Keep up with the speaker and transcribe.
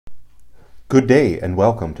Good day and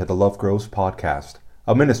welcome to the Love Grows podcast,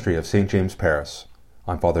 a ministry of St. James Paris.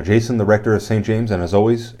 I'm Father Jason, the rector of St. James, and as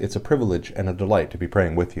always, it's a privilege and a delight to be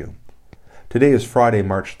praying with you. Today is Friday,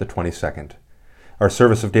 March the 22nd. Our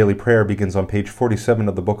service of daily prayer begins on page 47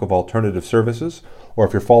 of the Book of Alternative Services, or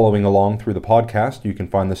if you're following along through the podcast, you can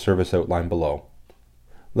find the service outline below.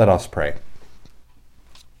 Let us pray.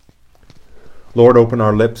 Lord, open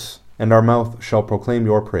our lips, and our mouth shall proclaim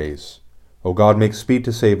your praise. O God, make speed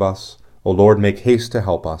to save us. O Lord, make haste to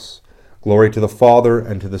help us. Glory to the Father,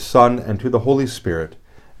 and to the Son, and to the Holy Spirit,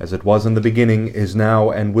 as it was in the beginning, is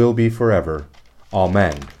now, and will be forever.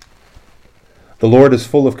 Amen. The Lord is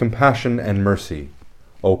full of compassion and mercy.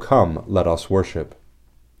 O come, let us worship.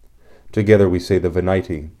 Together we say the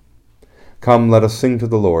Venite. Come, let us sing to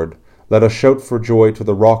the Lord. Let us shout for joy to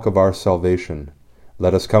the rock of our salvation.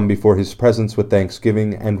 Let us come before his presence with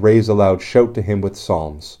thanksgiving, and raise a loud shout to him with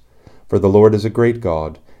psalms. For the Lord is a great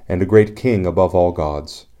God, and a great King above all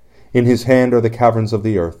gods. In his hand are the caverns of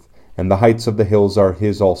the earth, and the heights of the hills are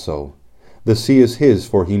his also. The sea is his,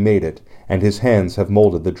 for he made it, and his hands have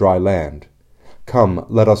moulded the dry land. Come,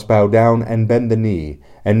 let us bow down and bend the knee,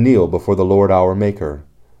 and kneel before the Lord our Maker.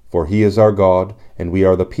 For he is our God, and we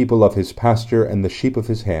are the people of his pasture and the sheep of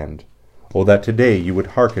his hand. O that today you would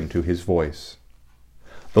hearken to his voice.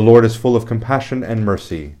 The Lord is full of compassion and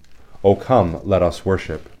mercy. O come, let us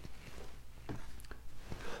worship.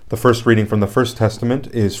 The first reading from the First Testament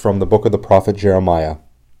is from the book of the prophet Jeremiah.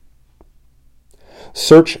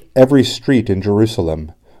 Search every street in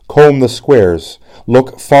Jerusalem, comb the squares,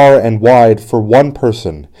 look far and wide for one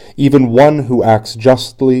person, even one who acts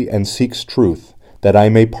justly and seeks truth, that I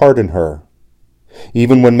may pardon her.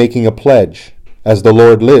 Even when making a pledge, as the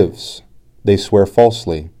Lord lives, they swear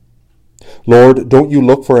falsely. Lord, don't you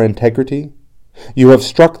look for integrity? You have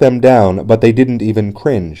struck them down, but they didn't even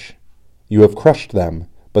cringe. You have crushed them,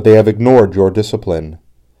 but they have ignored your discipline.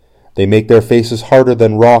 They make their faces harder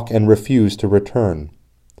than rock and refuse to return.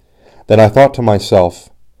 Then I thought to myself,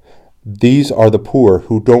 these are the poor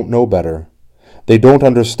who don't know better. They don't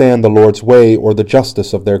understand the Lord's way or the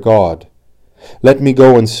justice of their God. Let me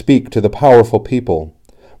go and speak to the powerful people,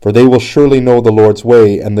 for they will surely know the Lord's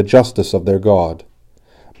way and the justice of their God.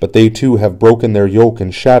 But they too have broken their yoke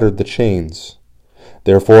and shattered the chains.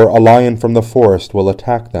 Therefore a lion from the forest will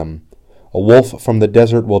attack them. A wolf from the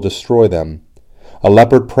desert will destroy them. A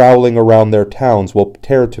leopard prowling around their towns will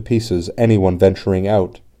tear to pieces anyone venturing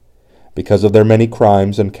out, because of their many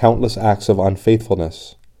crimes and countless acts of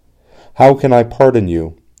unfaithfulness. How can I pardon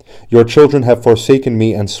you? Your children have forsaken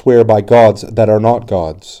me and swear by gods that are not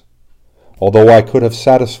gods. Although I could have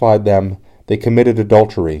satisfied them, they committed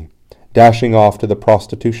adultery, dashing off to the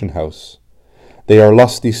prostitution house. They are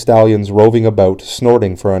lusty stallions roving about,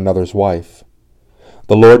 snorting for another's wife.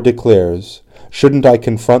 The Lord declares, shouldn't I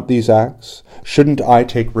confront these acts? Shouldn't I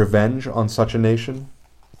take revenge on such a nation?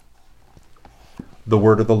 The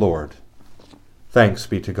word of the Lord. Thanks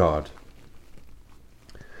be to God.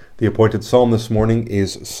 The appointed psalm this morning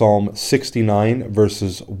is Psalm 69,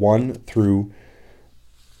 verses 1 through...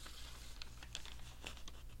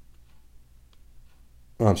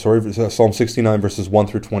 Psalm 69, verses 1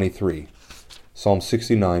 through 23. Psalm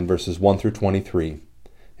 69, verses 1 through 23.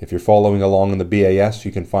 If you're following along in the BAS,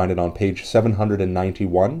 you can find it on page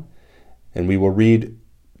 791, and we will read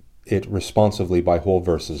it responsively by whole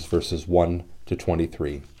verses, verses 1 to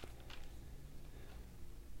 23.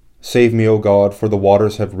 Save me, O God, for the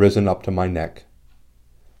waters have risen up to my neck.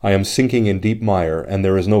 I am sinking in deep mire, and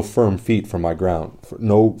there is no firm ground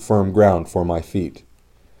for my feet.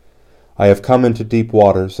 I have come into deep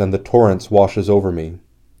waters, and the torrents washes over me.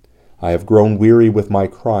 I have grown weary with my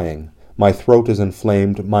crying. My throat is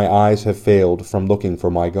inflamed, my eyes have failed from looking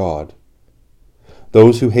for my God.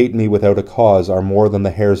 Those who hate me without a cause are more than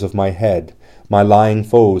the hairs of my head. My lying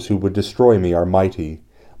foes who would destroy me are mighty.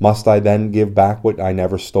 Must I then give back what I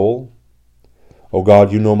never stole? O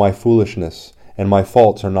God, you know my foolishness, and my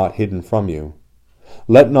faults are not hidden from you.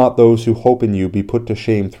 Let not those who hope in you be put to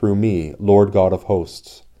shame through me, Lord God of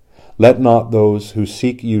hosts. Let not those who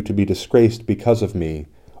seek you to be disgraced because of me,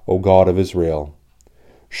 O God of Israel.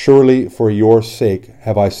 Surely for your sake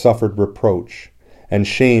have I suffered reproach, and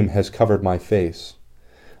shame has covered my face.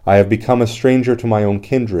 I have become a stranger to my own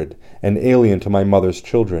kindred, and alien to my mother's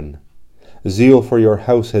children. Zeal for your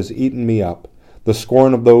house has eaten me up. The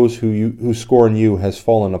scorn of those who scorn you has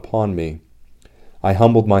fallen upon me. I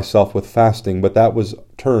humbled myself with fasting, but that was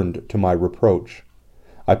turned to my reproach.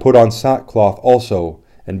 I put on sackcloth also,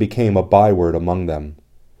 and became a byword among them.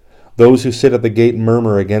 Those who sit at the gate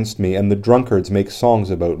murmur against me, and the drunkards make songs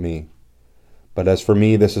about me. But as for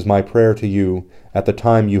me, this is my prayer to you, at the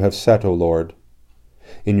time you have set, O Lord.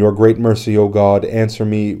 In your great mercy, O God, answer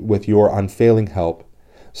me with your unfailing help.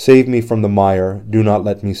 Save me from the mire, do not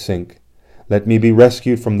let me sink. Let me be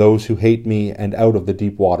rescued from those who hate me and out of the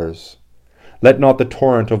deep waters. Let not the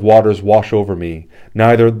torrent of waters wash over me,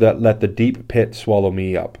 neither let the deep pit swallow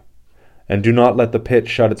me up. And do not let the pit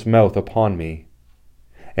shut its mouth upon me.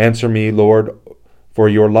 Answer me, Lord, for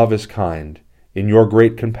your love is kind. In your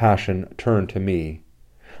great compassion turn to me.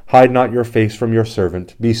 Hide not your face from your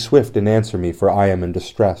servant. Be swift and answer me, for I am in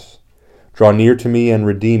distress. Draw near to me and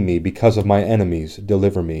redeem me. Because of my enemies,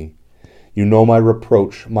 deliver me. You know my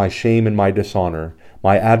reproach, my shame, and my dishonor.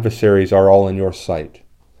 My adversaries are all in your sight.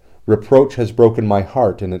 Reproach has broken my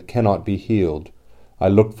heart, and it cannot be healed. I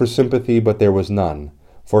looked for sympathy, but there was none,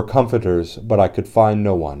 for comforters, but I could find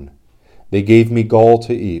no one. They gave me gall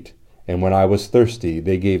to eat, and when I was thirsty,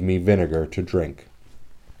 they gave me vinegar to drink.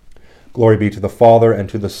 Glory be to the Father, and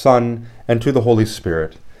to the Son, and to the Holy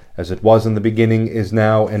Spirit, as it was in the beginning, is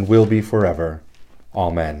now, and will be forever.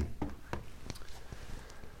 Amen.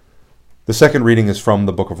 The second reading is from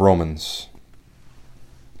the book of Romans.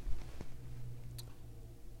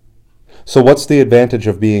 So what's the advantage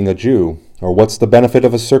of being a Jew, or what's the benefit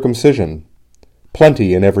of a circumcision?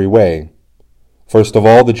 Plenty in every way. First of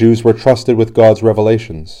all, the Jews were trusted with God's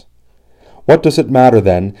revelations. What does it matter,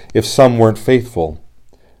 then, if some weren't faithful?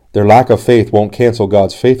 Their lack of faith won't cancel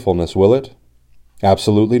God's faithfulness, will it?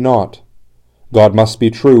 Absolutely not. God must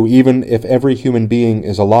be true, even if every human being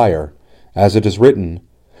is a liar, as it is written,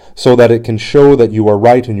 so that it can show that you are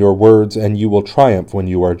right in your words, and you will triumph when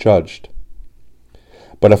you are judged.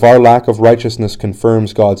 But if our lack of righteousness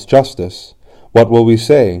confirms God's justice, what will we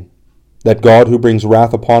say? That God who brings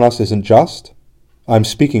wrath upon us isn't just? I'm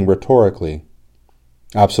speaking rhetorically.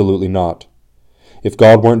 Absolutely not. If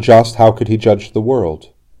God weren't just, how could he judge the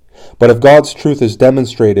world? But if God's truth is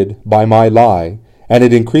demonstrated by my lie, and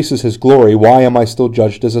it increases his glory, why am I still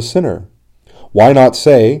judged as a sinner? Why not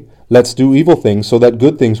say, let's do evil things so that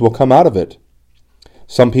good things will come out of it?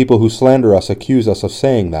 Some people who slander us accuse us of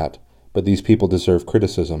saying that, but these people deserve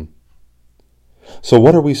criticism. So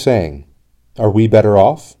what are we saying? Are we better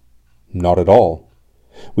off? Not at all.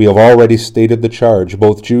 We have already stated the charge.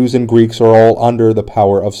 Both Jews and Greeks are all under the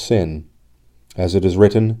power of sin. As it is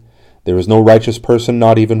written, there is no righteous person,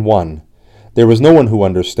 not even one. There is no one who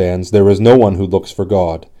understands. There is no one who looks for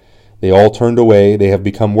God. They all turned away. They have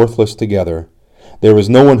become worthless together. There is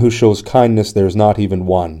no one who shows kindness. There is not even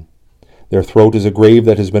one. Their throat is a grave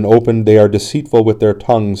that has been opened. They are deceitful with their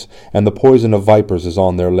tongues, and the poison of vipers is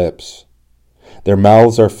on their lips. Their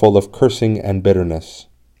mouths are full of cursing and bitterness.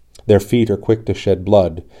 Their feet are quick to shed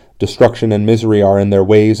blood. Destruction and misery are in their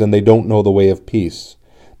ways, and they don't know the way of peace.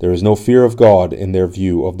 There is no fear of God in their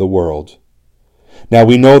view of the world. Now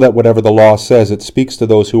we know that whatever the law says, it speaks to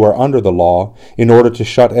those who are under the law, in order to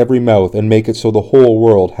shut every mouth and make it so the whole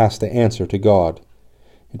world has to answer to God.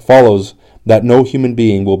 It follows that no human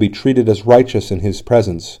being will be treated as righteous in his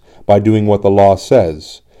presence by doing what the law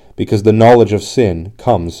says, because the knowledge of sin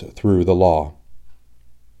comes through the law.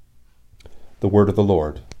 The word of the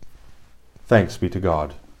Lord. Thanks be to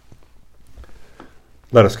God.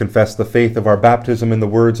 Let us confess the faith of our baptism in the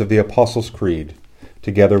words of the Apostles' Creed.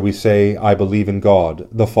 Together we say, I believe in God,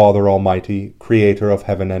 the Father Almighty, creator of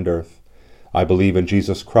heaven and earth. I believe in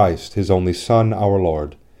Jesus Christ, his only Son, our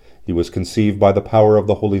Lord. He was conceived by the power of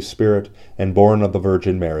the Holy Spirit and born of the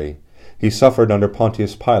Virgin Mary. He suffered under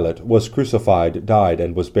Pontius Pilate, was crucified, died,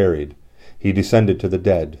 and was buried. He descended to the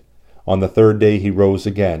dead. On the third day he rose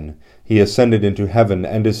again. He ascended into heaven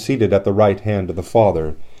and is seated at the right hand of the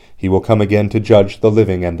Father. He will come again to judge the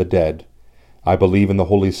living and the dead. I believe in the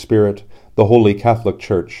Holy Spirit, the Holy Catholic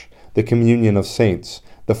Church, the communion of saints,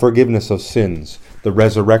 the forgiveness of sins, the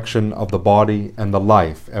resurrection of the body, and the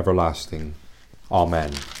life everlasting.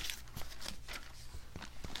 Amen.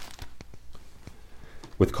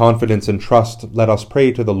 With confidence and trust, let us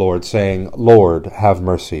pray to the Lord, saying, Lord, have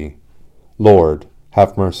mercy. Lord,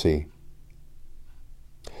 have mercy.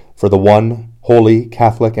 For the one, holy,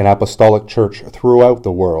 Catholic, and Apostolic Church throughout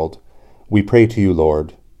the world, we pray to you,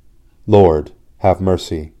 Lord. Lord, have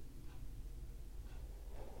mercy.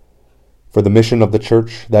 For the mission of the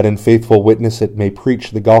Church, that in faithful witness it may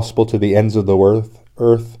preach the gospel to the ends of the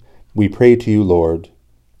earth, we pray to you, Lord.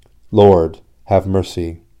 Lord, have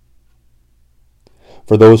mercy.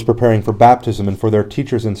 For those preparing for baptism and for their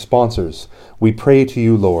teachers and sponsors, we pray to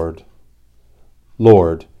you, Lord.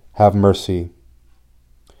 Lord, have mercy.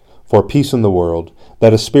 For peace in the world,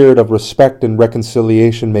 that a spirit of respect and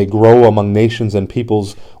reconciliation may grow among nations and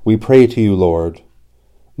peoples, we pray to you, Lord.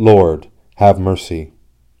 Lord, have mercy.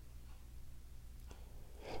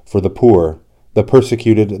 For the poor, the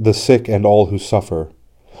persecuted, the sick, and all who suffer.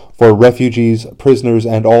 For refugees, prisoners,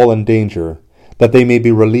 and all in danger, that they may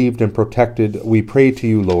be relieved and protected, we pray to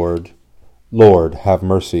you, Lord. Lord, have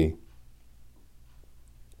mercy.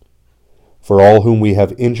 For all whom we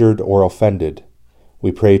have injured or offended,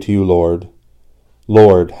 we pray to you, Lord.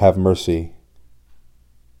 Lord, have mercy.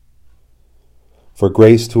 For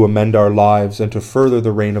grace to amend our lives and to further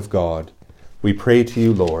the reign of God, we pray to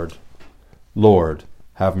you, Lord. Lord,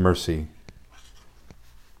 have mercy.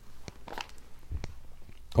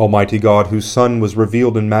 Almighty God, whose Son was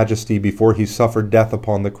revealed in majesty before he suffered death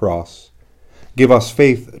upon the cross, give us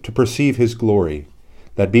faith to perceive his glory,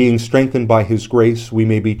 that being strengthened by his grace, we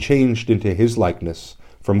may be changed into his likeness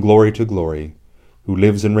from glory to glory, who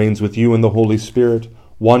lives and reigns with you in the Holy Spirit,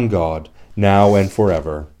 one God, now and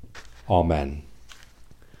forever. Amen.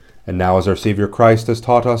 And now, as our Saviour Christ has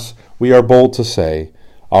taught us, we are bold to say,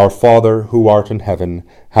 Our Father, who art in heaven,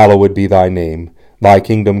 hallowed be thy name. Thy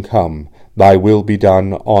kingdom come, thy will be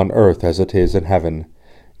done on earth as it is in heaven.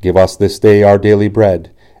 Give us this day our daily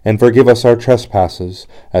bread, and forgive us our trespasses,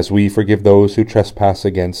 as we forgive those who trespass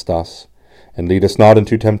against us. And lead us not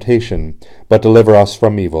into temptation, but deliver us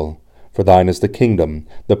from evil. For thine is the kingdom,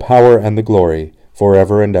 the power, and the glory, for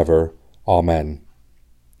ever and ever. Amen.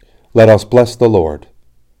 Let us bless the Lord.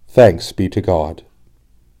 Thanks be to God.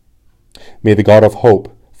 May the God of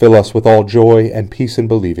hope fill us with all joy and peace in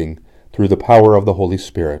believing, through the power of the Holy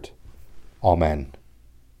Spirit. Amen.